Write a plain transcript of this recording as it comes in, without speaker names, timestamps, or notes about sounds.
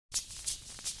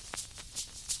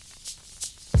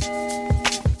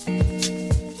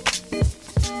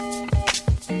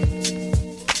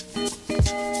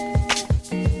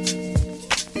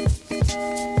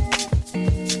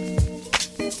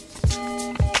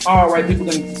All right, people,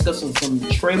 are going to discuss some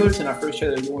trailers, and our first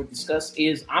trailer we want to discuss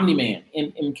is OMNI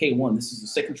MK1. This is the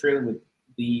second trailer with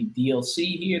the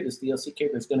DLC here. This DLC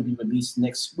character is going to be released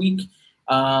next week.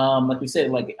 Like we said,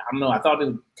 I don't know, I thought it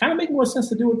would kind of make more sense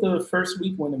to do it the first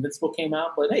week when Invincible came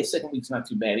out, but hey, second week's not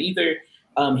too bad either.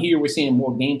 Here we're seeing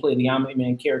more gameplay of the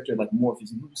OMNI character, like more of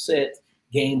his moveset,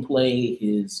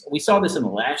 gameplay. We saw this in the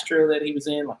last trailer that he was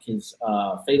in, like his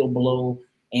fatal blow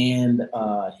and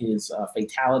his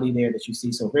fatality there that you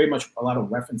see. So very much a lot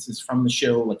of references from the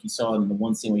show, like you saw in the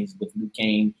one scene where he's with Luke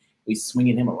Kane. He's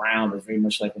swinging him around. It's very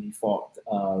much like when he fought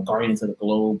Guardians of the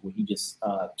Globe, where he just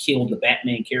killed the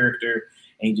Batman character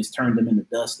and he just turned him into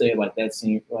dust there, like that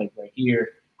scene right here.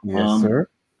 Yes, sir.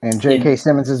 And J.K.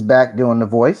 Simmons is back doing the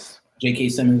voice. J.K.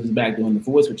 Simmons is back doing the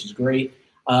voice, which is great.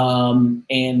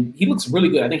 And he looks really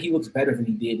good. I think he looks better than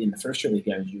he did in the first trailer he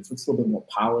got used. Looks a little bit more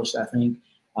polished, I think.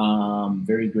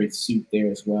 Very great suit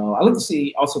there as well. I like to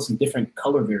see also some different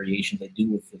color variations they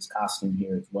do with his costume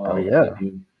here as well. Oh, yeah.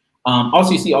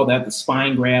 Also, you see all that. The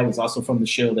spine grab was also from the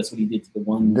show. That's what he did to the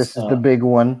one. This is the big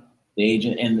one. The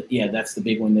agent. And yeah, that's the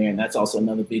big one there. And that's also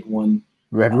another big one.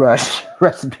 Red Rush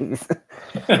recipes.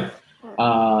 Yeah,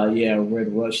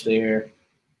 Red Rush there.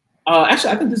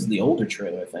 Actually, I think this is the older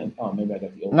trailer, I think. Oh, maybe I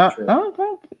got the older trailer. I don't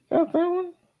think that's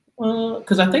that one.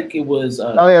 Because I think it was.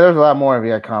 Oh, yeah, there's a lot more of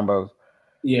your combos.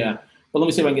 Yeah. But let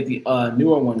me see if I can get the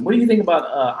newer one. What do you think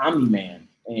about OMNI Man?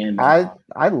 And I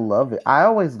love it. I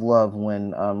always love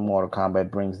when Mortal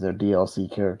Kombat brings their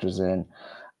DLC characters in.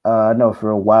 I know for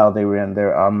a while they were in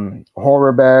their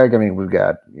horror bag. I mean, we've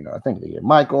got, I think they get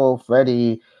Michael,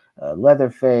 Freddy,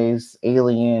 Leatherface,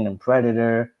 Alien, and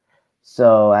Predator.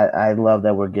 So I love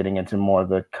that we're getting into more of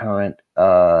the current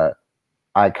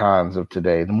icons of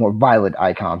today, the more violent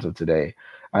icons of today.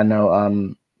 I know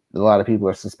a lot of people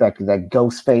are suspecting that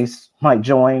Ghostface might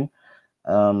join.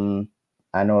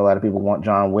 I know a lot of people want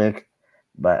John Wick,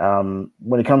 but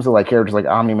when it comes to like characters like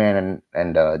OMNI Man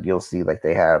and you'll see like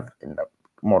they have in the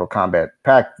Mortal Kombat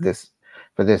pack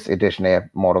for this edition they have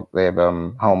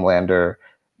Homelander,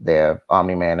 they have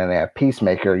OMNI Man, and they have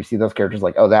Peacemaker. You see those characters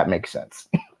like, oh, that makes sense.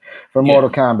 For Mortal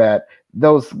Kombat,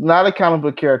 those not a comic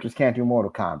book characters can't do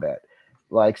Mortal Kombat.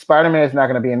 Like Spider-Man is not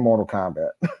going to be in Mortal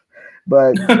Kombat,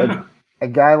 but a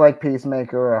guy like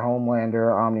Peacemaker, a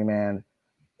Homelander, OMNI Man,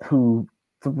 who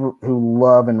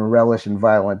love and relish in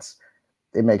violence,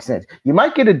 it makes sense. You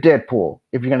might get a Deadpool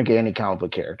if you're going to get any comic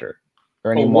book character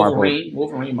or any Wolverine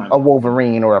a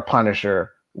Wolverine or a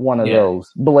Punisher, one of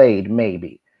those. Blade,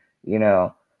 maybe,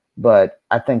 but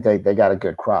I think they got a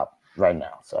good crop right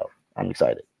now, so I'm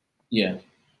excited. Yeah.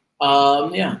 I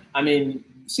mean,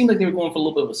 it seemed like they were going for a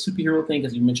little bit of a superhero thing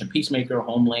because you mentioned Peacemaker,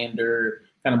 Homelander,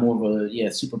 kind of more of a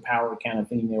superpower kind of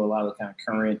thing. There were a lot of kind of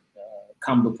current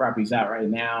comic book properties out right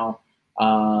now.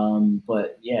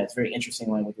 But yeah, it's very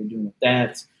interesting like what they're doing with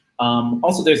that.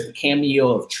 Also, there's the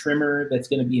cameo of Trimmer that's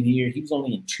going to be in here. He was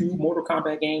only in 2 Mortal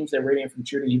Kombat games that Radiant from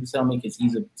Futurity. He was telling me because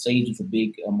Sage is a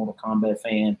big Mortal Kombat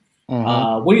fan.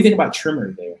 Mm-hmm. What do you think about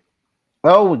Trimmer there?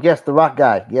 Oh yes, the Rock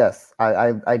guy. Yes,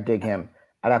 I dig him.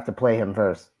 I'd have to play him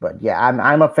first, but yeah,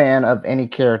 I'm a fan of any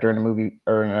character in a movie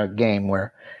or in a game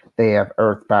where they have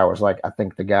Earth powers. Like I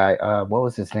think the guy, what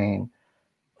was his name?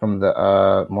 From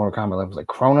the Mortal Kombat, it was like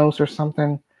Kronos or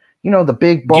something. The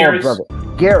big bald brother.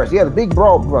 Garrus, yeah, the big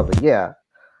bald brother. Yeah.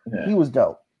 He was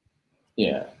dope.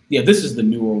 Yeah. Yeah, this is the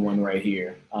newer one right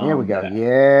here. Here we go.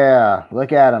 Yeah.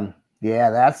 Look at him. Yeah,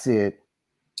 that's it.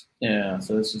 Yeah,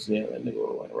 so this is the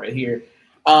newer one right here.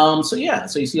 So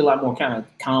you see a lot more kind of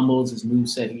combos, his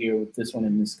moveset here with this one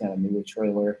and this kind of newer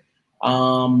trailer.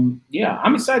 I'm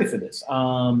excited for this.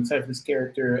 Excited for this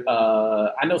character.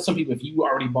 I know some people, if you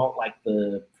already bought like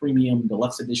the premium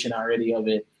deluxe edition already of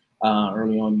it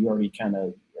early on, you already kind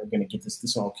of are going to get this.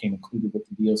 This all came included with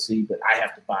the DLC, but I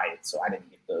have to buy it, so I didn't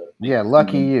get the. Yeah,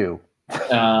 lucky you.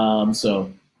 I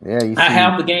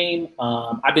have the game.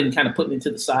 I've been kind of putting it to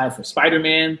the side for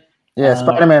Spider-Man. Yeah,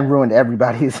 Spider-Man ruined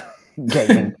everybody's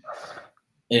game.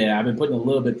 Yeah, I've been putting a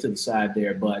little bit to the side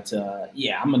there, but I'm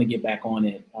going to get back on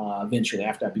it eventually.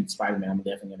 After I beat Spider-Man, I'm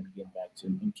definitely going to be getting back to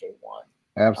MK1.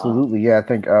 Absolutely, I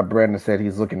think Brandon said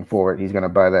he's looking for it. He's going to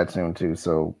buy that soon too.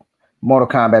 So, Mortal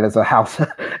Kombat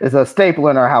is a staple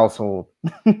in our household.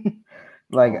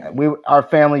 Like our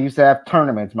family used to have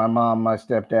tournaments. My mom, my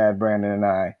stepdad, Brandon, and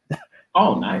I.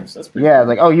 Oh, nice. That's pretty. Yeah, cool.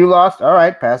 Like, oh, you lost. All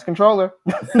right, pass controller.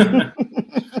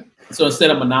 So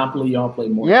instead of Monopoly, y'all play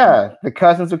Mortal Kombat. The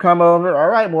cousins would come over. All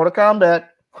right, Mortal Kombat.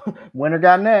 Winner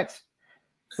got next.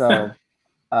 So,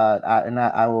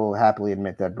 I will happily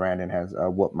admit that Brandon has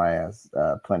whooped my ass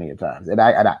plenty of times, but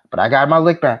I got my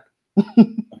lick back.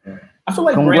 I feel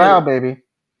like Kung Lao, baby.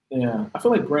 Yeah, I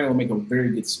feel like Brandon would make a very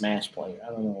good Smash player.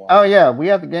 I don't know why. Oh yeah, we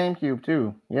have the GameCube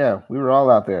too. Yeah, we were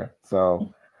all out there.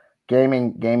 So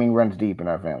gaming runs deep in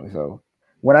our family. So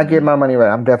when I get my money right,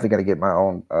 I'm definitely gonna get my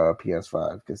own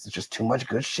PS5 because there's just too much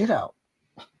good shit out.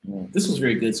 Yeah, this was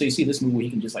very good. So you see this move where he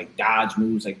can just like dodge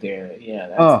moves like there. Yeah,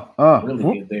 that's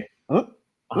really good there.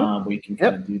 Where you can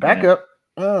kind of do back that.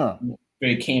 up.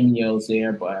 Very cameos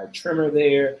there by Trimmer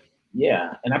there.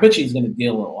 Yeah, and I bet you he's going to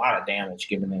deal a lot of damage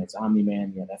given that it's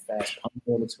Omni-Man. Yeah, that fast pump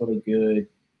looks really good.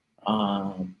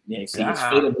 Yeah, you see his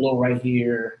fatal blow right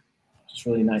here. Just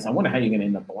really nice. I wonder how you're going to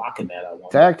end up blocking that.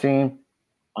 Tag team.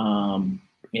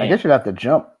 Yeah. I guess you'd have to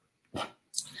jump.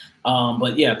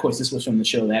 But yeah, of course, this was from the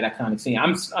show, that iconic scene.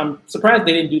 I'm surprised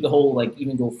they didn't do the whole, like,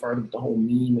 even go further with the whole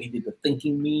meme where he did the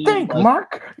thinking meme. Think, like,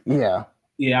 Mark. Yeah.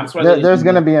 Yeah, I'm surprised. There's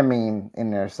going to be a meme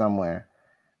in there somewhere.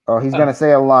 Or he's going to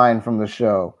say a line from the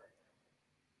show.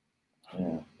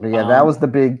 Yeah. But yeah, that was the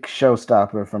big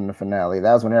showstopper from the finale.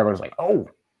 That was when everybody was like, "Oh,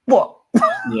 what?"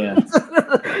 Yeah.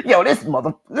 Yo, this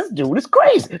dude is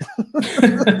crazy.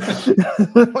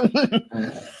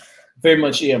 Very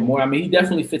much, yeah. More. I mean, he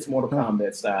definitely fits Mortal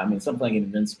Kombat style. I mean, something like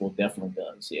Invincible definitely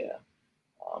does. Yeah,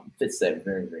 fits that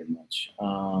very, very much.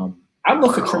 I'd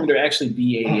love for Trimmer to actually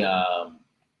be a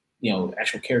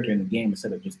actual character in the game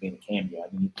instead of just being a cameo. I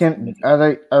mean, are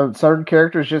they certain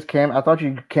characters just cameo? I thought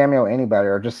you could cameo anybody,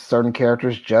 or just certain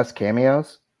characters just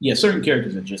cameos? Yeah, certain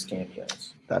characters are just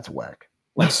cameos. That's whack.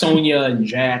 Like Sonya and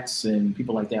Jax and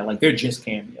people like that. Like, they're just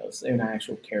cameos. They're not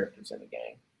actual characters in the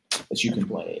game that you can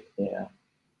play. Yeah.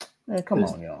 Hey, come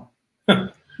on, y'all.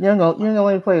 You're gonna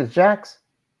let me play as Jax?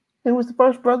 He was the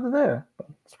first brother there. But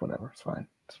it's whatever. It's fine.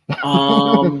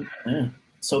 Yeah.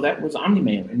 So that was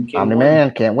Omni-Man.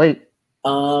 Omni-Man, can't wait.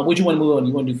 What you want to move on?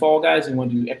 You want to do Fall Guys? You want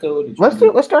to do Echo? Let's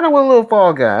start out with a little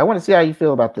Fall Guy. I want to see how you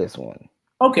feel about this one.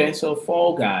 Okay, so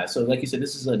Fall Guys. So like you said,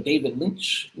 this is a David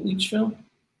Lynch film.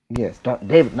 Yes, not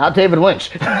David Lynch.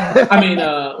 I mean,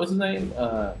 what's his name?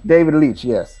 David Leitch.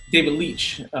 Yes. David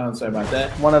Leitch. Sorry about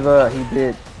that. He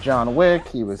did John Wick.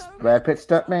 He was Brad Pitt's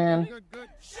stuntman.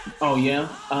 Oh yeah.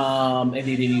 And then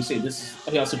you say this?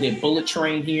 He also did Bullet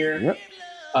Train here. Yep.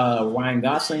 Ryan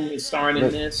Gosling is starring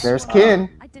in this. There's Ken.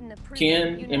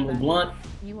 Emily Blunt.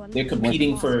 They're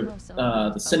competing for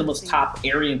the cinema's top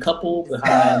Aryan couple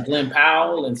behind Glenn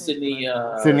Powell and Sydney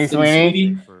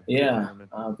Sweeney. Yeah,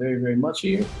 very, very much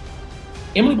here.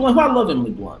 Emily Blunt. I love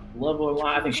Emily Blunt. Love her a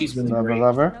lot. I think she's really great.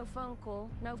 Love her. No phone call,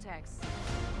 no text.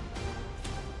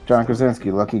 John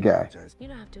Krasinski, lucky guy.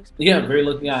 Yeah, very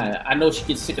lucky guy. I know she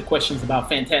gets sick of questions about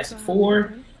Fantastic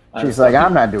Four. She's like,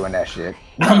 I'm not doing that shit.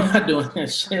 I'm not doing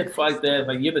that shit like that.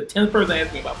 Like, you're the 10th person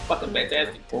asking me about fucking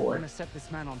Fantastic Four. I'm gonna set this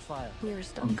man on fire.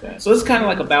 Okay, so it's kind of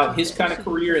like about his kind of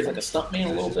career as like a stuntman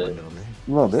a little bit.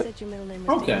 A little bit.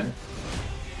 Okay.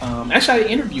 Actually, I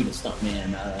interviewed a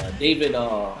stuntman, David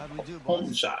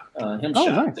Homeshot.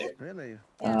 Nice. There.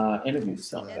 Interviewed the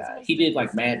stunt guy. He did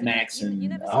like Mad Max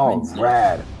and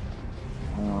Brad.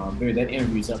 That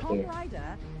interview's up there.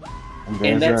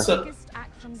 And that's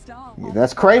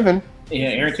that's Craven. Yeah,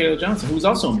 Aaron Taylor Johnson, who's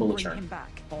also in Bullet Train.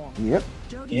 Yep.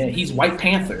 Yeah, he's White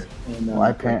Panther.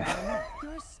 White Panther.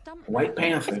 White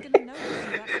Panther.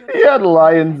 He had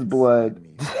lion's blood.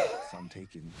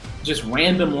 Just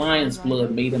random lion's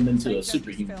blood made him into a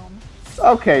superhuman.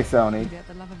 Okay, Sony.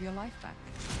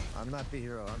 I'm not the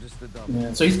hero. I'm just the dumb.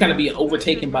 Yeah, so he's kind of being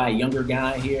overtaken by a younger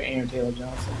guy here, Aaron Taylor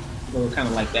Johnson. A little kind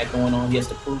of like that going on. He has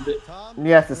to prove it. He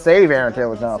has to save Aaron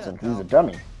Taylor Johnson because he's a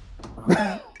dummy.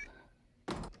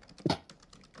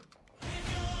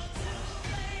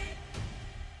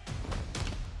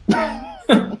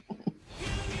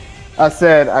 I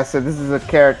said this is a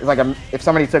character. It's like if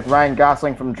somebody took Ryan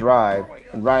Gosling from Drive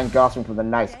and Ryan Gosling from The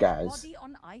Nice Guys.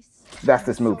 That's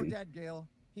this movie.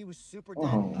 He was super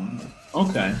dead.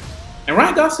 Okay. And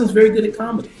Ryan Gosling's very good at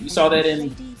comedy. You saw that in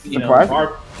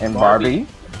Barbie.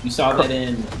 You saw that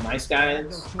in Nice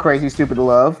Guys. Crazy Stupid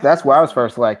Love. That's where I was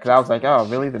first like, because I was like, oh,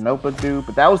 really, the Notebook dude?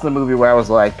 But that was the movie where I was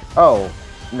like, oh,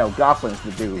 no, Gosling's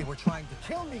the dude. They were trying to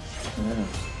kill me.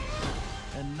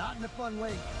 And not in a fun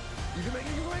way. You can make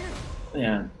it.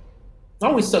 Yeah. It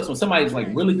always sucks when somebody's like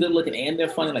really good looking and they're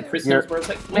funny, like Chris Hemsworth's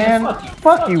like, man,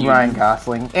 fuck you, Ryan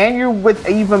Gosling. And you're with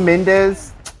Eva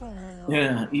Mendes.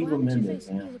 Yeah, Eva Mendes,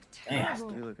 man. Damn.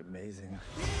 You look amazing.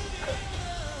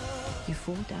 You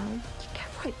fall down, you get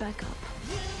right back up.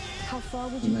 How far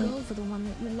would you go for the one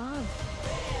that you love?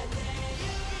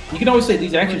 You can always say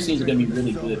these action scenes are going to be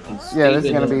really good. Yeah, this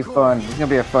is going to be fun. It's going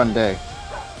to be a fun day.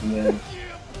 Yeah.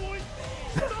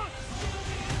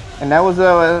 And that was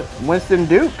Winston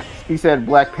Duke. He said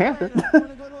Black Panther.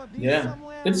 Yeah.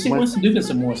 Good to see Winston Duke in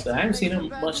some more stuff. I haven't seen him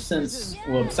much since,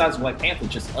 well, besides Black Panther,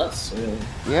 just Us, really.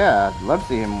 Yeah, I'd love to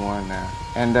see him more in that.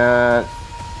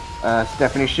 And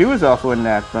Stephanie Shu is also in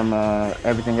that from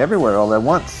Everything Everywhere All at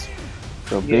Once.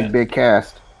 So big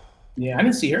cast. Yeah, I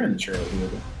didn't see her in the trailer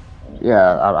either.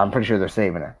 Yeah, I'm pretty sure they're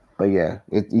saving her. But yeah,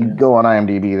 you go on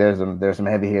IMDb. There's some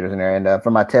heavy hitters in there, and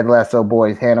from my Ted Lasso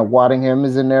boys, Hannah Waddingham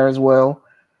is in there as well.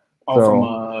 Oh,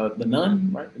 so, from the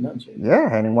Nun, right? The Nun chick. Yeah,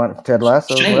 Hannah Ted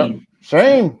Lasso.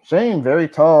 Shame. Very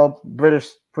tall British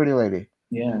pretty lady.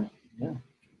 Yeah,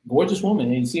 gorgeous woman.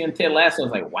 And you see in Ted Lasso, I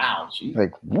was like, wow, she's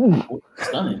like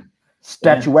stunning,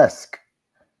 statuesque.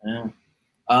 Yeah.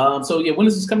 So yeah, when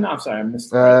is this coming out? I'm sorry, I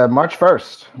missed. March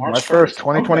 1st. March 1st,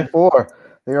 2024. Okay.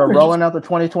 They are rolling out the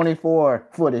 2024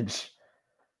 footage.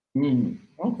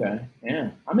 Okay. Yeah.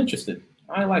 I'm interested.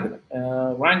 I like it.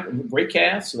 Ryan, great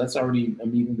cast, so that's already a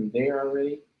meeting there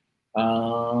already.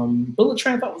 Bullet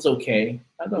Train I thought was okay.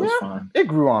 I thought it was fine. It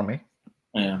grew on me.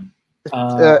 Yeah.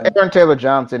 Aaron Taylor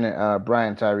Johnson and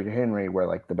Brian Tyree Henry were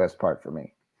like the best part for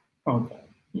me. Okay.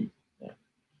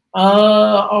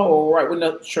 All right.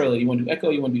 Well, Shirley, you want to do Echo?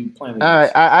 You want to do Planet of the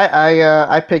Apes? All right.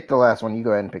 I picked the last one. You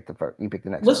go ahead and pick the first. You pick the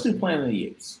next. Let's do Planet of the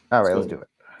Apes. All right, let's do it.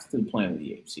 Let's do Planet of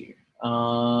the Apes here.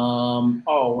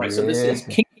 All right. So this is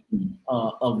Kingdom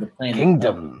of the Planet.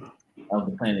 Of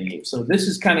the Planet of the Apes. So this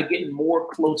is kind of getting more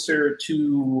closer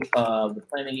to the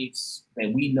Planet of the Apes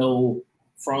that we know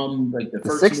from like the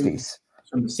first 60s. Movies,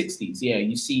 from the 60s. Yeah,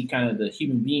 you see kind of the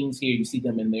human beings here. You see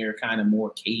them in their kind of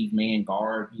more caveman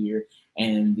garb here,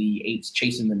 and the apes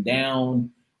chasing them down.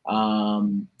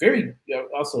 Very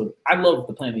also, I love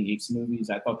the Planet of the Apes movies.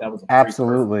 I thought that was a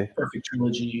absolutely perfect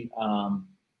trilogy.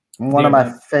 One of my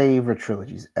favorite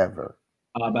trilogies ever.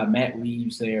 By Matt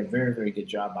Reeves there. Very, very good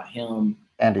job by him.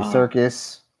 Andy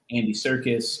Serkis.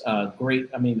 Great.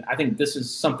 I mean, I think this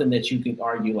is something that you could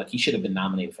argue like he should have been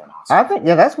nominated for an Oscar. I think,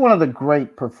 that's one of the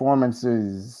great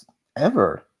performances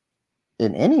ever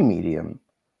in any medium.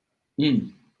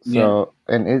 So,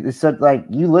 and it's such, like,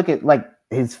 you look at like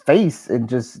his face and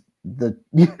just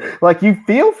like you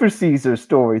feel for Caesar's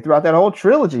story throughout that whole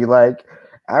trilogy. Like,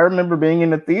 I remember being in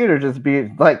the theater, just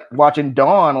being like watching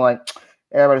Dawn, like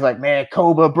everybody's like, man,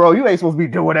 Koba, bro, you ain't supposed to be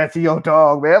doing that to your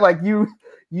dog, man. Like you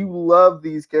love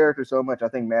these characters so much. I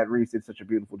think Matt Reeves did such a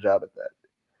beautiful job at that.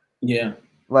 Yeah.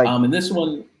 Like, and this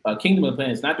one, Kingdom of the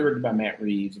Planet, is not directed by Matt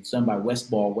Reeves. It's done by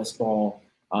Westball,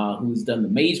 who's done the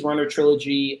Maze Runner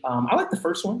trilogy. I like the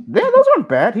first one. Yeah, those aren't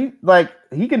bad.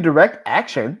 He can direct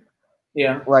action.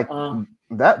 Yeah. Like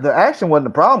that, the action wasn't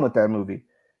the problem with that movie.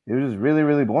 It was just really,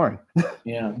 really boring.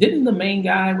 Yeah. Didn't the main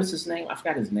guy, what's his name? I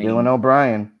forgot his name. Dylan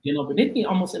O'Brien. But didn't he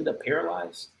almost end up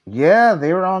paralyzed? Yeah,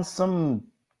 they were on some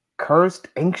cursed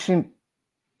ancient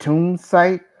tomb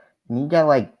site, and he got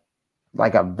like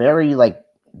a very like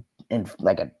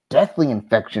a deathly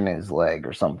infection in his leg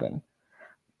or something.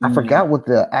 I forgot what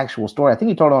the actual story. I think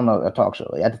he told on a talk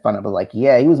show. I had to find out, but like,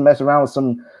 yeah, he was messing around with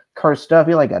some cursed stuff.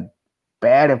 He had like a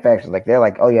bad infection. Like they're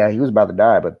like, oh yeah, he was about to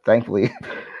die, but thankfully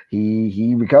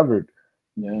he recovered.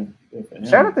 Yeah.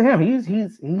 Shout out to him.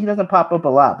 He doesn't pop up a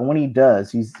lot, but when he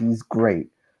does, he's great.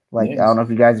 Like, I don't know if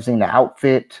you guys have seen The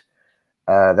Outfit.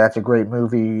 That's a great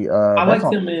movie. I like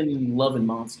him in Love and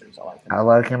Monsters. I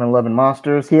like him in Love and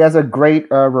Monsters. He has a great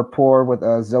rapport with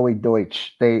Zoe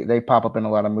Deutsch. They pop up in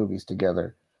a lot of movies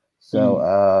together.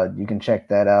 So you can check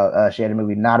that out. She had a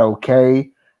movie Not Okay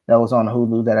that was on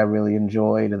Hulu that I really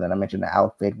enjoyed, and then I mentioned The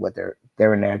Outfit, what they're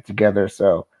in there together.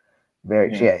 So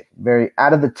very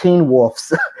out of the Teen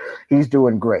Wolves, he's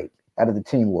doing great. Out of the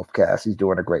Teen Wolf cast, he's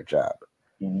doing a great job.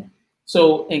 Yeah.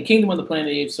 So in Kingdom of the Planet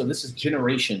of the Apes, so this is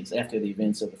generations after the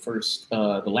events of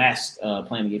the last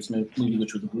Planet of the Apes movie,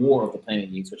 which was War of the Planet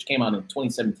of the Apes, which came out in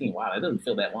 2017. Wow, that doesn't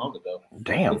feel that long ago.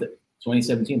 Damn.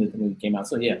 2017 that the movie came out.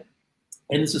 So yeah.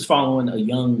 And this is following a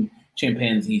young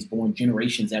chimpanzee born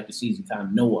generations after season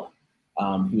time, Noah.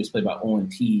 He was played by Owen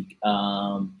Teague.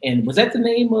 And was that the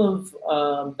name of,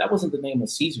 that wasn't the name of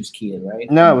Caesar's kid, right?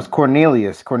 No, it was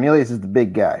Cornelius. Cornelius is the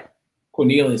big guy.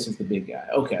 Cornelius is the big guy.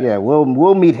 Okay. Yeah,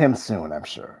 we'll meet him soon, I'm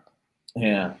sure.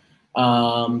 Yeah.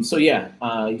 So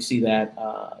yeah, you see that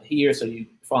here. So you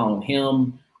following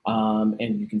him.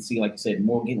 And you can see, like I said,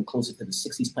 more getting closer to the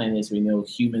 60s planet as we know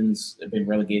humans have been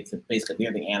relegated to basically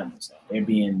they're the animals now. They're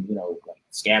being, like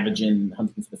scavenging,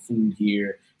 hunting for the food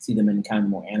here. See them in kind of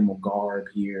more animal garb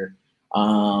here.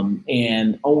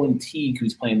 And Owen Teague,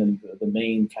 who's playing the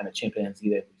main kind of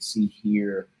chimpanzee that we see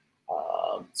here.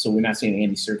 So we're not seeing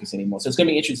Andy Serkis anymore. So it's going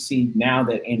to be interesting to see now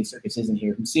that Andy Serkis isn't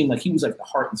here, who seemed like he was like the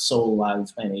heart and soul of a lot of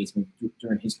these Planet Apes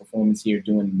during his performance here,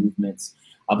 doing movements.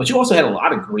 But you also had a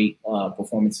lot of great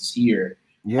performances here.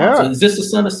 Yeah. So is this the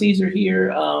son of Caesar here,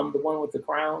 the one with the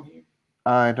crown here?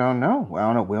 I don't know. I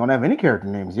don't know. We don't have any character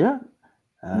names yet.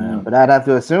 But I'd have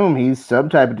to assume he's some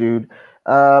type of dude.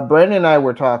 Brandon and I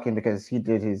were talking because he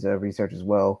did his research as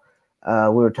well. We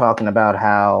were talking about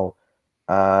how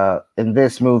in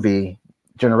this movie,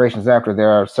 generations after,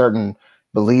 there are certain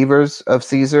believers of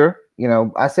Caesar. You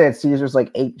know, I said Caesar's like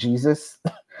ate Jesus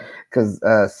because,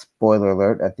 spoiler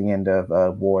alert, at the end of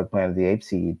War of the Planet of the Apes,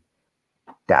 he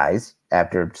dies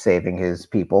after saving his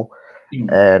people.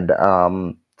 And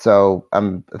so I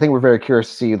think we're very curious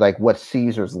to see like what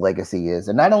Caesar's legacy is,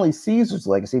 and not only Caesar's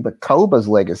legacy, but Koba's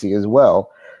legacy as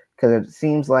well, because it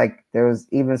seems like there was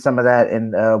even some of that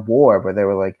in War where they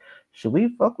were like, should we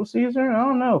fuck with Caesar? I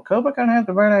don't know. Koba kind of had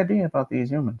the right idea about these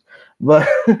humans, but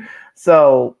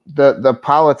so the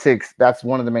politics, that's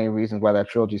one of the main reasons why that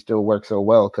trilogy still works so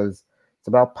well, because it's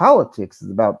about politics,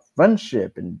 it's about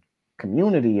friendship and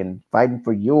community and fighting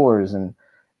for yours, and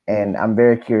I'm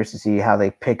very curious to see how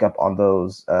they pick up on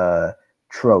those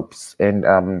tropes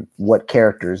and what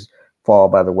characters fall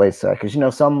by the wayside. Because, you know,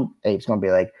 some apes going to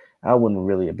be like, I wasn't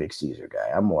really a big Caesar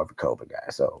guy. I'm more of a Koba guy.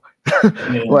 So,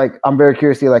 like, I'm very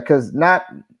curious to see, like, because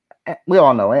we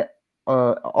all know it.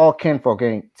 All kinfolk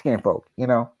ain't skinfolk, you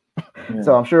know?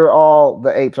 So I'm sure all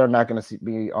the apes are not going to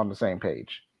be on the same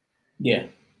page. Yeah.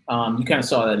 You kind of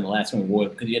saw that in the last one, War,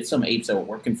 because you had some apes that were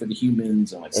working for the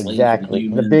humans and like slaves Exactly.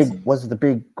 for the humans. The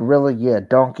big gorilla? Yeah,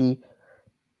 donkey.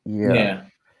 Yeah.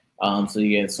 So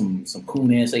you had some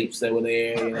coon ass apes that were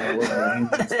there, you know, working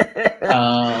for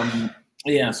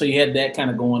humans. So you had that kind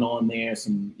of going on there.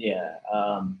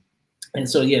 And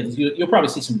so you'll probably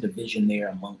see some division there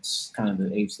amongst kind of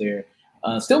the apes there.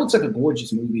 Still looks like a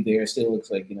gorgeous movie there. Still looks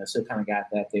like, you know, still kind of got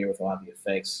that there with a lot of the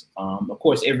effects. Of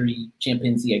course, every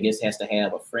chimpanzee, I guess, has to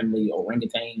have a friendly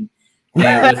orangutan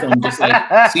there with them, just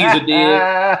like Caesar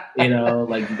did. You know,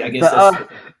 like, I guess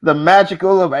that's the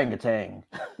magical orangutan.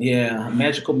 Yeah,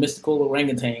 magical, mystical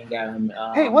orangutan got him.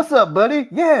 Hey, what's up, buddy?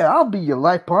 Yeah, I'll be your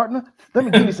life partner. Let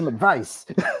me give you some advice.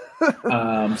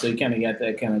 So you kind of got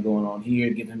that kind of going on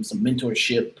here. Give him some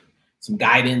mentorship, some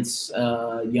guidance,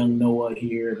 young Noah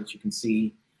here that you can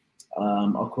see.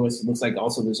 Of course, it looks like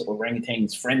also this orangutan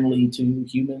is friendly to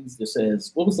humans. This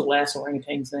says, what was the last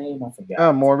orangutan's name? I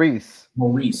forgot. Maurice.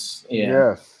 Maurice,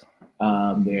 yeah. Yes.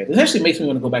 This actually makes me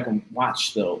want to go back and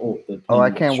watch I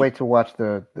can't wait to watch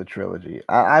the trilogy.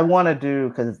 I want to do,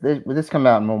 because this come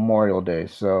out Memorial Day,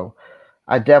 so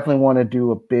I definitely want to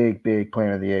do a big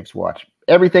Planet of the Apes watch.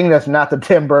 Everything that's not the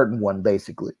Tim Burton one,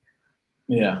 basically.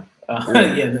 Yeah. Y'all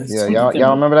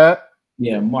remember that?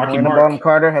 Yeah, Marky Mark. Bonham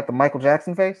Carter had the Michael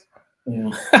Jackson face.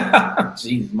 Yeah.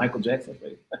 Jeez, Michael Jackson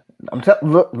face.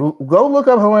 Go look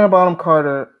up Helena Bonham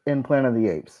Carter in Planet of the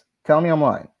Apes. Tell me I'm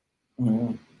lying.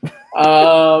 Mm-hmm.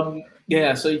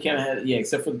 So you kind of had,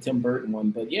 except for the Tim Burton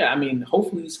one, but I mean,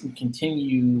 hopefully this can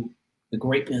continue the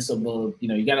greatness of the, you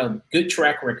know, you got a good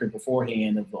track record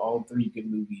beforehand of all three good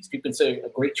movies. People consider it a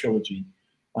great trilogy,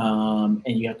 and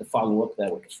you have to follow up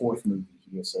that with the fourth movie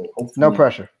here. So hopefully, no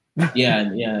pressure.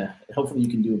 Hopefully you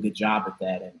can do a good job at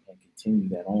that and continue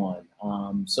that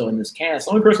on. So in this cast,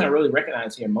 the only person I really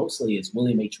recognize here mostly is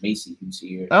William H. Macy, who's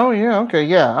here. Oh yeah, okay,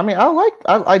 yeah. I mean,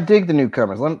 I dig the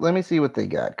newcomers. Let me see what they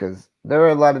got, because there are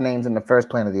a lot of names in the first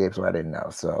Planet of the Apes where I didn't know.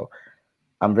 So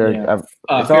I'm very.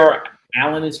 Farrah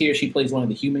Allen is here. She plays one of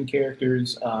the human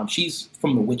characters. She's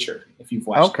from The Witcher. If you've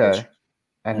watched. Okay. The Witcher.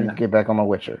 I need to get back on my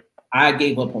Witcher. I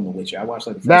gave up on The Witcher. I watched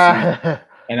like the first season.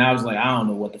 And I was like, I don't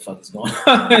know what the fuck is going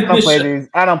on. I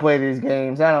don't play these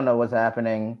games. I don't know what's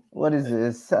happening. What is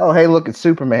this? Oh, hey, look, it's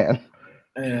Superman.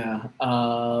 Yeah.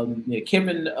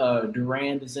 Kevin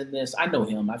Durand is in this. I know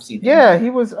him. I've seen him. Yeah, he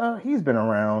was. He's been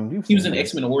around. He was in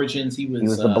X-Men Origins. He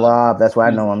was the Blob. That's why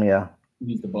I know him. Yeah.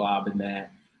 He's the Blob in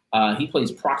that. He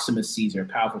plays Proximus Caesar, a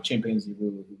powerful chimpanzee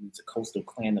ruler who leads a coastal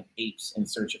clan of apes in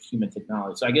search of human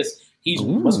technology. So I guess he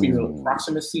must be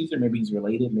Proximus Caesar. Maybe he's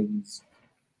related. Maybe he's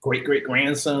great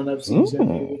grandson of Caesar.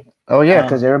 Oh yeah,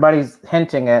 because everybody's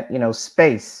hinting at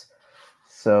space.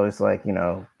 So it's like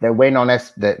they're waiting on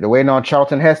they're waiting on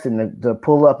Charlton Heston to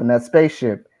pull up in that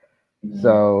spaceship. Mm-hmm.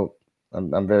 So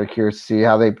I'm very curious to see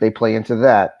how they play into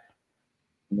that.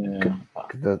 Yeah.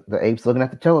 The apes looking at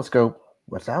the telescope.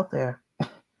 What's out there?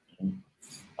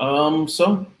 Planet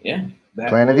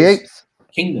of the Apes,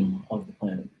 Kingdom of the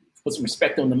Planet. Put some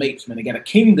respect on the apes, man. They got a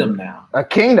kingdom now. A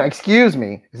kingdom, excuse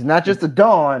me. It's not just a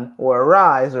dawn or a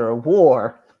rise or a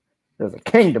war. There's a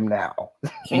kingdom now.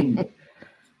 Kingdom.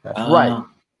 That's right.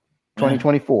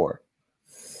 2024.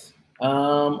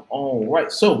 All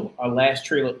right. So our last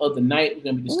trailer of the night we're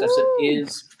gonna be discussing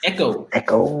is Echo.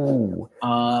 Echo.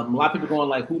 A lot of people going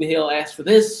like, "Who the hell asked for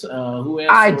this? Who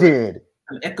asked I for did.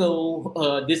 an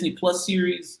Echo Disney Plus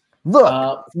series?"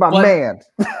 Look, it's my man.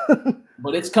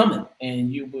 But it's coming,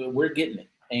 and we're getting it.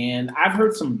 And I've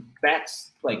heard some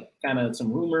kind of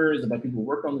some rumors about people who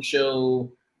worked on the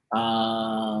show,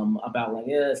 about like,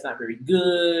 yeah, it's not very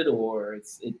good, or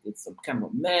it's some kind of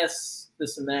a mess,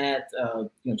 this and that.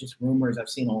 Just rumors I've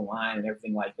seen online and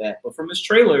everything like that. But from this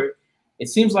trailer, it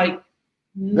seems like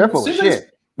they're full of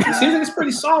shit. It seems like it's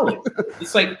pretty solid.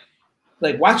 It's like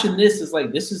watching this is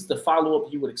like, this is the follow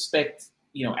up you would expect,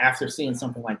 after seeing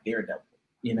something like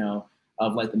Daredevil,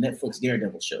 of like the Netflix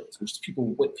Daredevil shows, which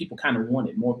what people kind of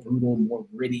wanted, more brutal, more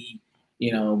gritty,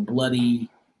 bloody,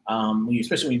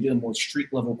 especially when you're dealing with street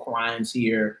level crimes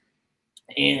here.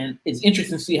 And it's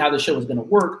interesting to see how the show is going to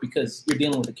work, because you're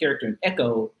dealing with a character in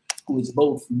Echo who is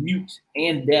both mute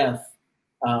and deaf,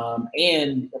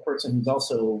 and a person who's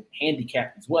also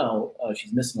handicapped as well.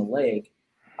 She's missing a leg.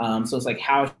 So it's like,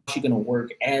 how is she going to work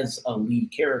as a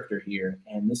lead character here?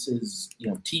 And this is,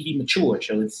 TV mature.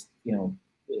 So it's,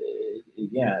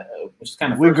 which is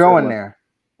kind of, we're going there.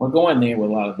 We're going there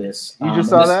with a lot of this. You just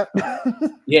saw that?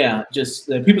 Yeah, just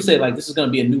people say like this is going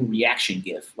to be a new reaction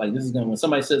GIF. Like this is going to, when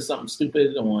somebody says something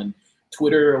stupid on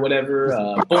Twitter or whatever,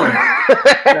 boom.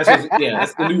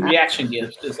 That's the new reaction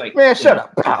GIF. It's like, man,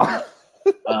 shut up.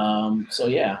 So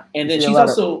yeah, and then she's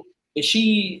also is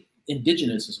she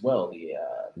indigenous as well?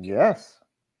 Yes.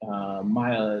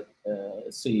 Maya.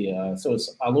 Let's see. So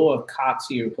it's Aloha Cox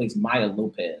here, who plays Maya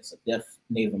Lopez, a deaf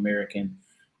Native American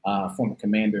former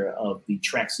commander of the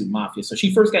Tracksuit Mafia. So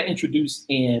she first got introduced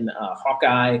in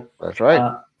Hawkeye. That's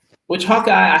right. Which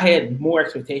Hawkeye, I had more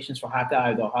expectations for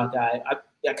Hawkeye, though Hawkeye,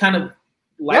 I kind of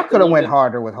liked. I could have went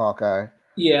harder with Hawkeye.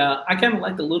 Yeah, I kind of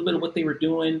liked a little bit of what they were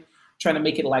doing, trying to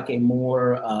make it like a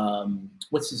more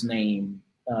what's his name?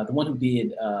 The one who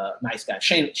did Nice Guy,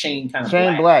 Shane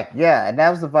Black. Yeah, and that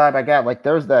was the vibe I got. Like,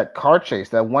 there was that car chase,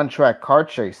 that one-track car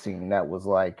chase scene that was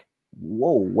like,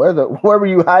 whoa, where were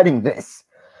you hiding this?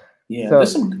 Yeah,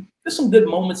 so, there's some good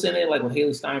moments in it, like with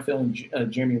Haley Steinfeld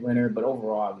and Jeremy Renner, but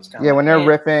overall it was kind of when they're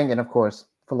riffing, and of course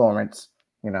Florence,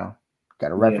 got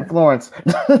to rep for Florence.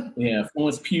 Yeah,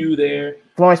 Florence Pugh there.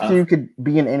 Florence Pugh could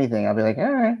be in anything. I'll be like,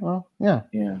 all right, well, yeah.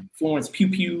 Yeah, Florence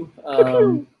Pugh.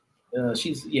 I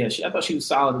thought she was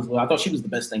solid as well. I thought she was the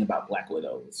best thing about Black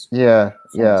Widow. Yeah.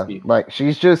 Like,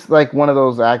 she's just like one of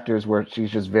those actors where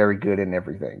she's just very good in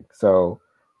everything. So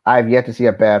I've yet to see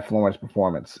a bad Florence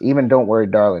performance. Even Don't Worry,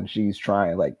 Darling, she's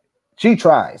trying. Like, she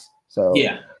tries. So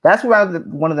yeah, that's why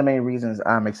one of the main reasons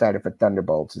I'm excited for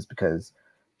Thunderbolts is because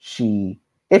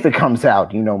if it comes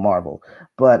out, Marvel,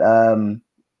 but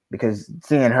because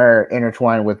seeing her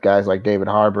intertwined with guys like David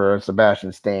Harbour,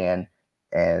 Sebastian Stan,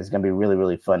 and it's going to be really,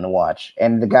 really fun to watch.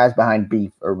 And the guys behind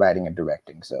Beef are writing and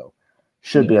directing, so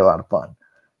should be a lot of fun.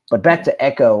 But back to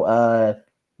Echo,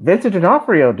 Vincent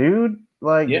D'Onofrio, dude.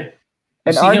 Like,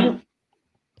 an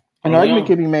argument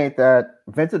could be made that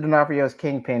Vincent D'Onofrio's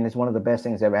Kingpin is one of the best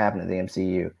things that ever happened to the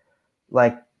MCU.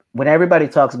 Like, when everybody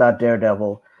talks about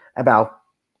Daredevil, about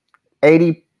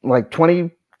 20,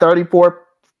 34,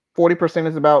 40%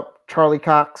 is about Charlie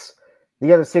Cox.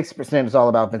 The other 60% is all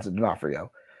about Vincent D'Onofrio.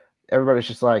 Everybody's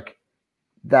just like,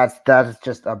 that is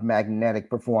just a magnetic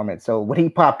performance. So when he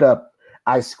popped up,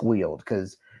 I squealed,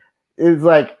 because it's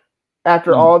like,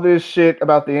 after all this shit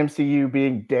about the MCU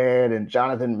being dead and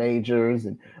Jonathan Majors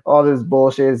and all this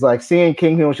bullshit, it's like seeing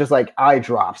Kingpin was just like eye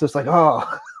drops. It's like,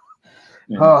 oh,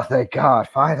 thank God,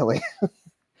 finally.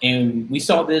 And we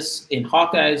saw this in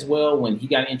Hawkeye as well, when he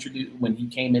got introduced, when he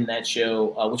came in that show,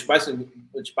 which by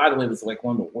the way was like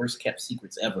one of the worst kept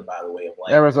secrets ever. By the way, of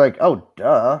like, everyone's like, oh,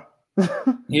 duh.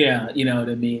 Yeah, you know what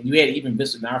I mean. You had even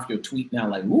Vincent D'Onofrio tweet now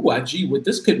like, "Ooh, IG, what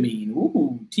this could mean?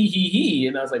 Ooh, tee hee hee."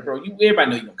 And I was like, "Bro, everybody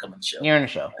know you're gonna come on the show. You're in the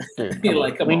show, dude.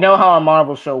 We know how a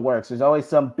Marvel show works. There's always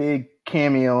some big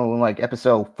cameo in like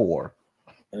episode 4.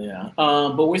 Yeah,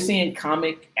 but we're seeing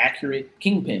comic accurate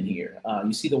Kingpin here.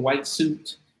 You see the white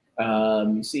suit.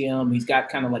 You see him. He's got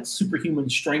kind of like superhuman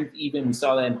strength. Even we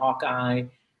saw that in Hawkeye,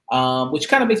 which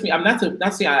kind of makes me. I'm not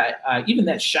saying I even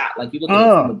that shot, like you look at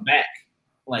it from the back.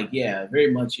 Like, yeah,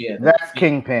 very much, yeah. That's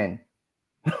Kingpin.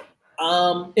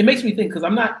 It makes me think, because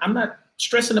I'm not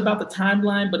stressing about the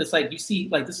timeline, but it's like you see,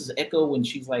 like, this is Echo when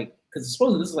she's like, because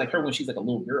supposedly this is like her when she's like a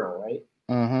little girl, right?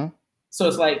 Mm-hmm. So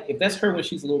it's like, if that's her when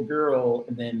she's a little girl,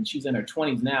 and then she's in her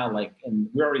 20s now, like, and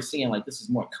we're already seeing like this is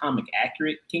more comic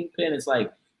accurate Kingpin. It's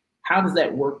like, how does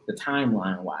that work the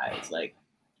timeline wise? Like,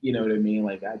 you know what I mean?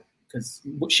 Like, because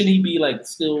should he be like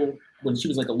still when she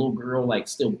was like a little girl, like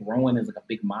still growing as like a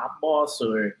big mob boss,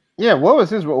 or Yeah, what was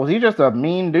his role? Was he just a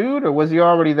mean dude, or was he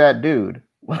already that dude?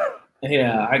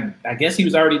 Yeah, I guess he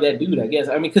was already that dude. I guess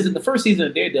because in the first season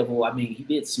of Daredevil, I mean, he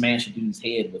did smash a dude's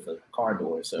head with a car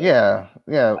door. So Yeah.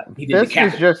 he did Fisk is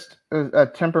decapitate. just a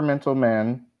temperamental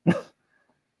man. This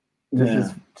Yeah.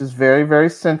 is just very, very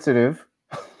sensitive.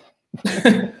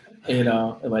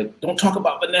 Like, don't talk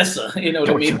about Vanessa. You know what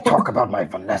I Don't mean? you talk about my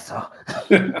Vanessa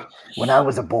when I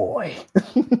was a boy.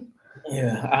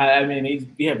 Yeah, I mean, he's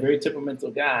a very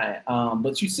temperamental guy.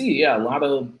 But you see, a lot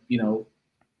of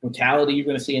brutality you're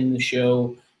going to see in the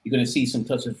show. You're going to see some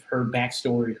touch of her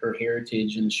backstory, her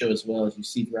heritage in the show as well as you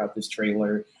see throughout this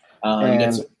trailer. You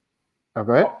got some,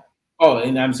 go ahead.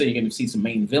 and I'm saying you're going to see some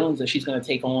main villains that she's going to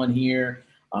take on here.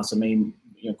 Some main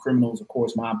criminals, of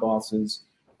course, mob bosses.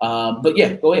 But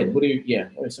yeah, go ahead. What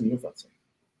are some of your thoughts?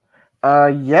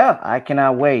 Yeah, I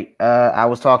cannot wait. I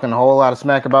was talking a whole lot of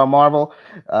smack about Marvel.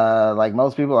 Like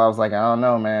most people, I was like, I don't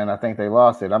know, man. I think they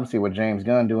lost it. I'm see what James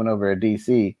Gunn doing over at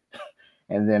DC.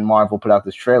 And then Marvel put out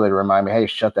this trailer to remind me, hey,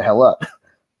 shut the hell up.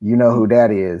 You know who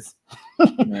that is.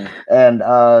 And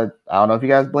I don't know if you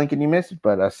guys blink and you miss it,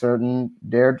 but a certain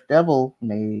Daredevil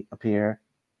may appear.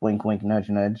 Wink, wink, nudge,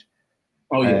 nudge.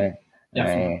 Oh, yeah.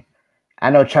 Definitely. I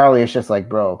know Charlie is just like,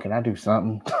 bro, can I do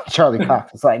something? Charlie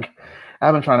Cox is like,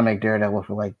 I've been trying to make Daredevil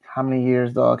for like how many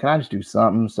years, dog? Can I just do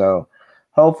something? So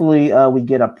hopefully we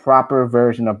get a proper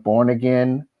version of Born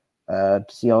Again to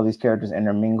see all these characters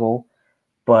intermingle.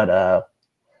 But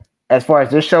as far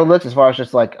as this show looks, as far as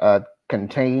just like a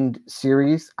contained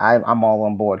series, I'm all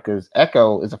on board because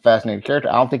Echo is a fascinating character.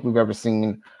 I don't think we've ever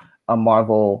seen a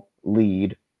Marvel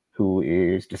lead who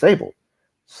is disabled.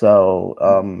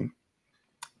 So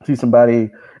see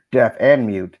somebody deaf and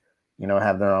mute,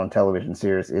 have their own television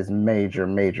series is major,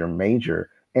 major, major.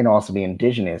 And also be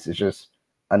indigenous is just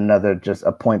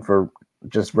a point for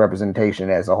just representation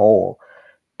as a whole.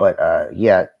 But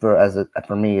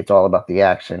for me, it's all about the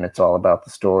action. It's all about the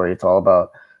story. It's all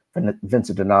about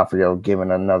Vincent D'Onofrio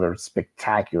giving another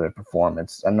spectacular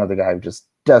performance. Another guy who just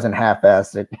doesn't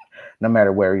half-ass it, no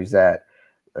matter where he's at.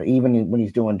 Even when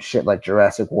he's doing shit like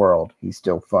Jurassic World, he's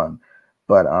still fun.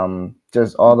 But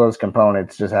just all those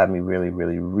components just have me really,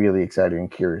 really, really excited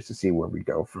and curious to see where we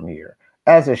go from here.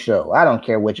 As a show, I don't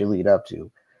care what you lead up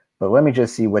to, but let me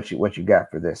just see what you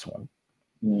got for this one.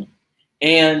 Yeah.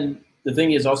 And the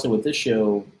thing is also with this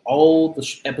show, all the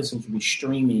episodes will be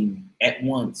streaming at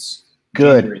once.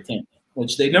 Good. January 10th,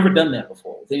 which they've never done that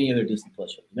before with any other Disney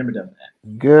Plus show. They've never done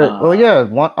that. Good. Well, yeah,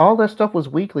 all that stuff was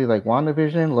weekly, like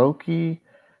WandaVision, Loki.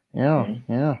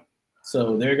 Yeah.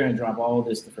 So they're going to drop all of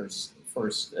this the first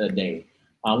day,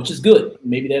 which is good.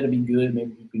 Maybe that'll be good.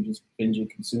 Maybe you can just binge and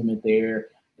consume it there.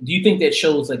 Do you think that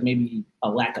shows like maybe a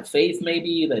lack of faith,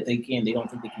 maybe that they don't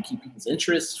think they can keep people's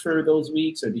interest for those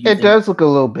weeks? Or do you think does look a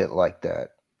little bit like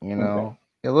that, Okay.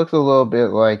 It looks a little bit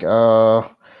like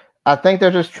I think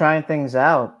they're just trying things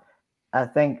out. I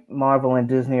think Marvel and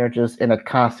Disney are just in a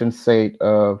constant state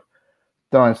of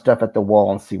throwing stuff at the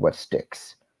wall and see what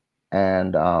sticks.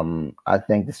 And I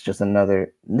think it's just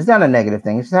it's not a negative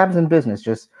thing. It just happens in business.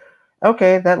 Just,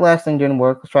 okay, that last thing didn't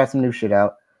work. Let's try some new shit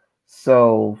out.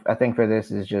 So I think for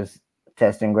this is just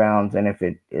testing grounds. And if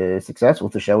it is successful,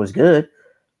 if the show is good,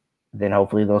 then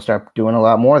hopefully they'll start doing a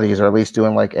lot more of these, or at least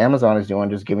doing like Amazon is doing,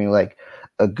 just giving like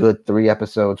a good 3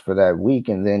 episodes for that week.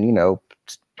 And then,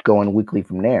 going weekly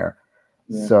from there.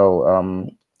 Yeah.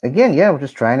 So again, we're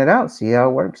just trying it out, see how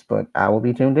it works, but I will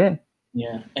be tuned in.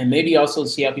 Yeah, and maybe also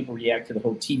see how people react to the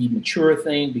whole TV mature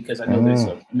thing, because I know there's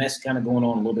a mess kind of going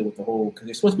on a little bit with the whole, because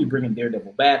they're supposed to be bringing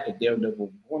Daredevil back, the Daredevil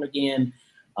Born Again,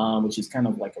 which is kind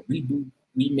of like a reboot,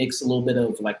 remix, a little bit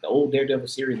of like the old Daredevil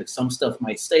series. Like some stuff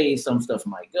might stay, some stuff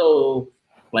might go.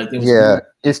 Like there was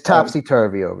it's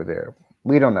topsy-turvy over there.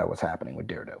 We don't know what's happening with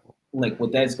Daredevil. Like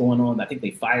what that's going on. I think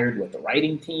they fired the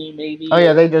writing team, maybe. Oh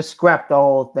yeah, they just scrapped the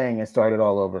whole thing and started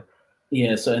all over.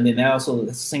 Yeah, so and then also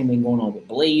the same thing going on with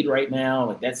Blade right now.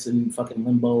 Like that's in fucking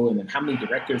limbo. And then how many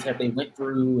directors have they went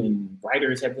through, and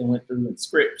writers have they went through, and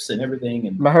scripts and everything.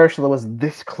 And Mahershala was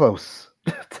this close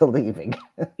to leaving.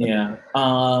 Yeah.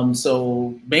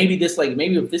 So maybe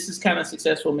if this is kind of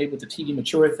successful, maybe with the TV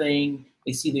mature thing,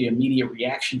 they see the immediate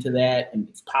reaction to that, and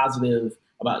it's positive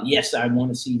about, yes, I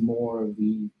want to see more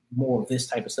of this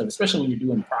type of stuff, especially when you're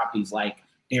doing properties like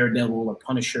Daredevil or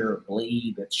Punisher or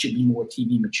Blade that should be more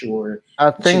TV mature. I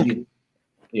think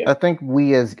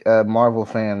we as Marvel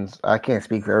fans, I can't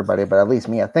speak for everybody, but at least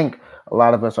me, I think a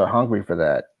lot of us are hungry for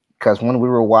that, because when we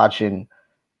were watching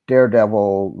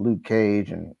Daredevil, Luke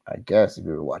Cage, and I guess if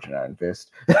we were watching Iron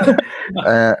Fist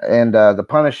and the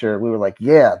Punisher, we were like,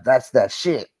 yeah, that's that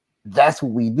shit. That's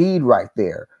what we need right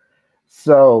there.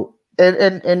 So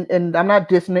and I'm not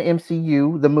dissing the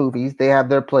MCU, the movies. They have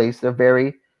their place. They're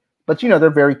very, but they're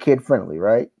very kid friendly,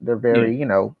 right? They're very,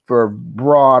 for a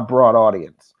broad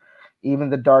audience.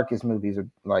 Even the darkest movies are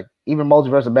like, even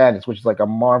Multiverse of Madness, which is like a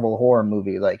Marvel horror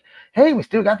movie. Like, hey, we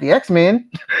still got the X-Men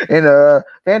and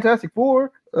Fantastic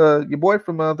Four, your boy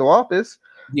from The Office.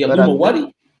 The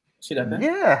Illuminati. See that?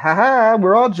 Yeah, haha.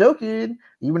 We're all joking,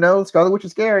 even though Scarlet Witch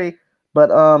is scary.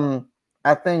 But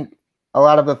I think a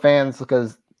lot of the fans,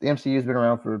 because the MCU's been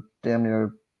around for damn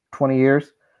near 20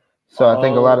 years, so I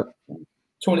think a lot of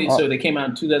 20. So they came out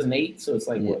in 2008. So it's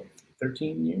like what,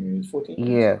 13 years, 14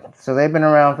 years? Yeah, so they've been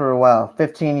around for a while,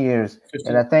 15 years. 15.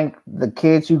 And I think the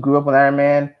kids who grew up with Iron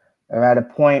Man are at a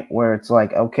point where it's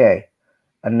like, okay,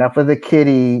 enough of the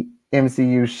kiddie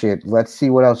MCU shit. Let's see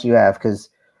what else you have. Because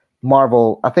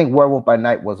Marvel, I think Werewolf by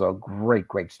Night was a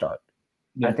great start.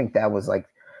 Yeah. I think that was like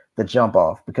the jump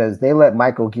off, because they let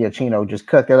Michael Giacchino just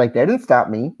cook. They're like, they didn't stop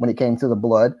me when it came to the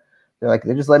blood. They're like,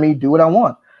 they just let me do what I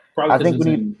want. Probably I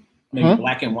think maybe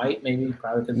black and white, maybe.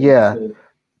 Probably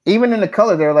even in the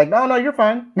color, they're like, no, you're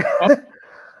fine. Oh.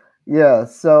 Yeah.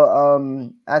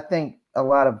 So I think a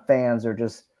lot of fans are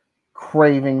just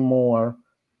craving more,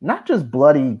 not just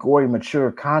bloody, gory,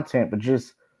 mature content, but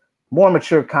just more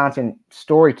mature content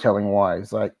storytelling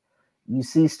wise. Like, you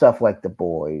see stuff like The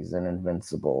Boys and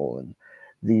Invincible and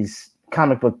these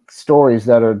comic book stories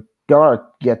that are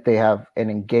dark, yet they have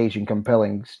an engaging,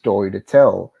 compelling story to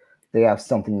tell. They have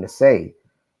something to say.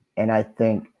 And I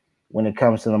think when it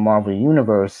comes to the Marvel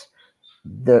Universe,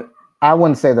 I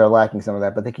wouldn't say they're lacking some of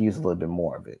that, but they could use a little bit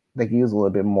more of it. They could use a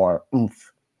little bit more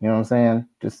oomph. You know what I'm saying?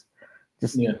 Just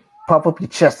pump up your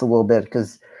chest a little bit,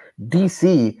 because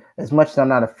DC, as much as I'm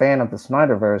not a fan of the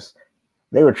Snyderverse,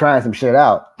 they were trying some shit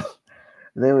out.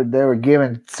 They were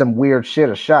giving some weird shit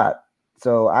a shot.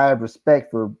 So I have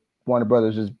respect for Warner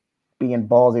Brothers just being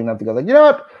ballsy enough to go like, you know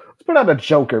what? Let's put out a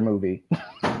Joker movie.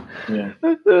 Yeah.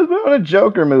 Let's put out a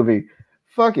Joker movie.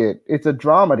 Fuck it. It's a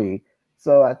dramedy.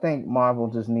 So I think Marvel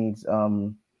just needs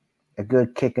a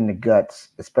good kick in the guts,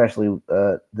 especially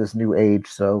this new age.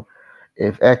 So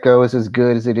if Echo is as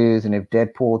good as it is, and if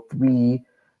Deadpool 3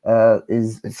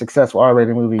 is a successful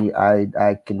R-rated movie,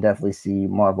 I can definitely see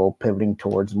Marvel pivoting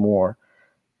towards more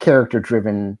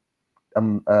character-driven,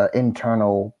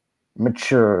 internal,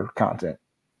 mature content.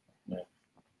 Yeah.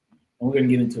 And we're gonna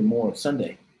get into more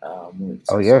Sunday.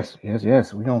 Yes.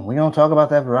 We don't talk about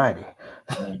that variety.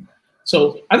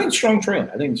 So I think strong trailer.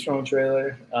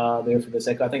 There for this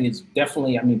Echo. I think it's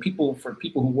definitely. I mean, for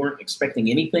people who weren't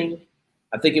expecting anything,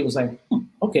 I think it was like,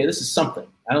 okay, this is something.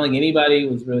 I don't think anybody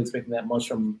was really expecting that much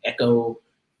from Echo,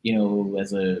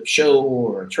 as a show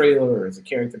or a trailer or as a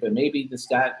character. But maybe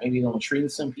it'll intrigue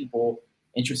some people,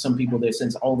 interest some people there,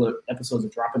 since all the episodes are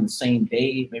dropping the same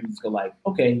day. Maybe just go like,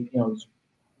 okay, just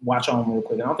watch on real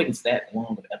quick. I don't think it's that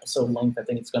long of episode length. I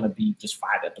think it's going to be just 5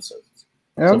 episodes.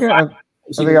 Okay.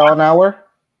 So are they all an hour?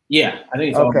 Yeah, I think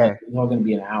it's all going to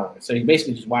be an hour. So you're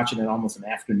basically just watching it almost an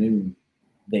afternoon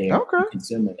there. Okay. To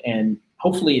consume it. And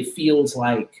hopefully it feels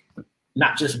like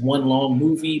not just one long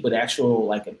movie, but actual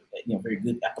like a very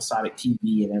good episodic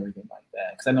TV and everything like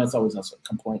that. Because I know it's always a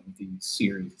complaint with these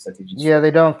series that they just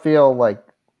they don't feel like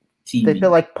TV. They feel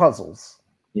like puzzles.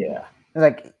 Yeah.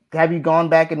 Like, have you gone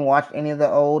back and watched any of the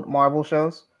old Marvel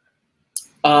shows?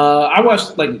 I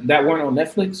watched like that weren't on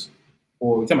Netflix,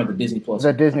 or we're talking about the Disney Plus.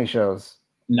 The Disney shows.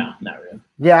 No, not really.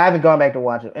 Yeah, I haven't gone back to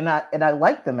watch it, and I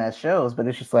like them as shows, but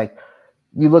it's just like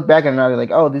you look back and you're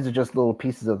like, oh, these are just little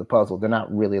pieces of the puzzle. They're not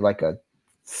really like a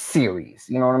series.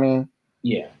 You know what I mean?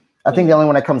 Yeah. I think the only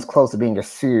one that comes close to being a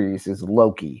series is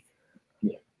Loki.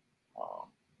 Yeah.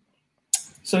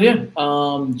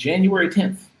 January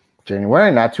 10th.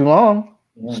 January, not too long.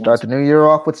 Yeah, Start the new year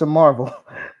off with some Marvel.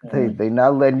 They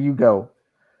not letting you go.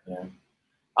 Yeah.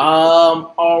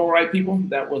 All right, people.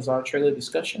 That was our trailer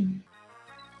discussion.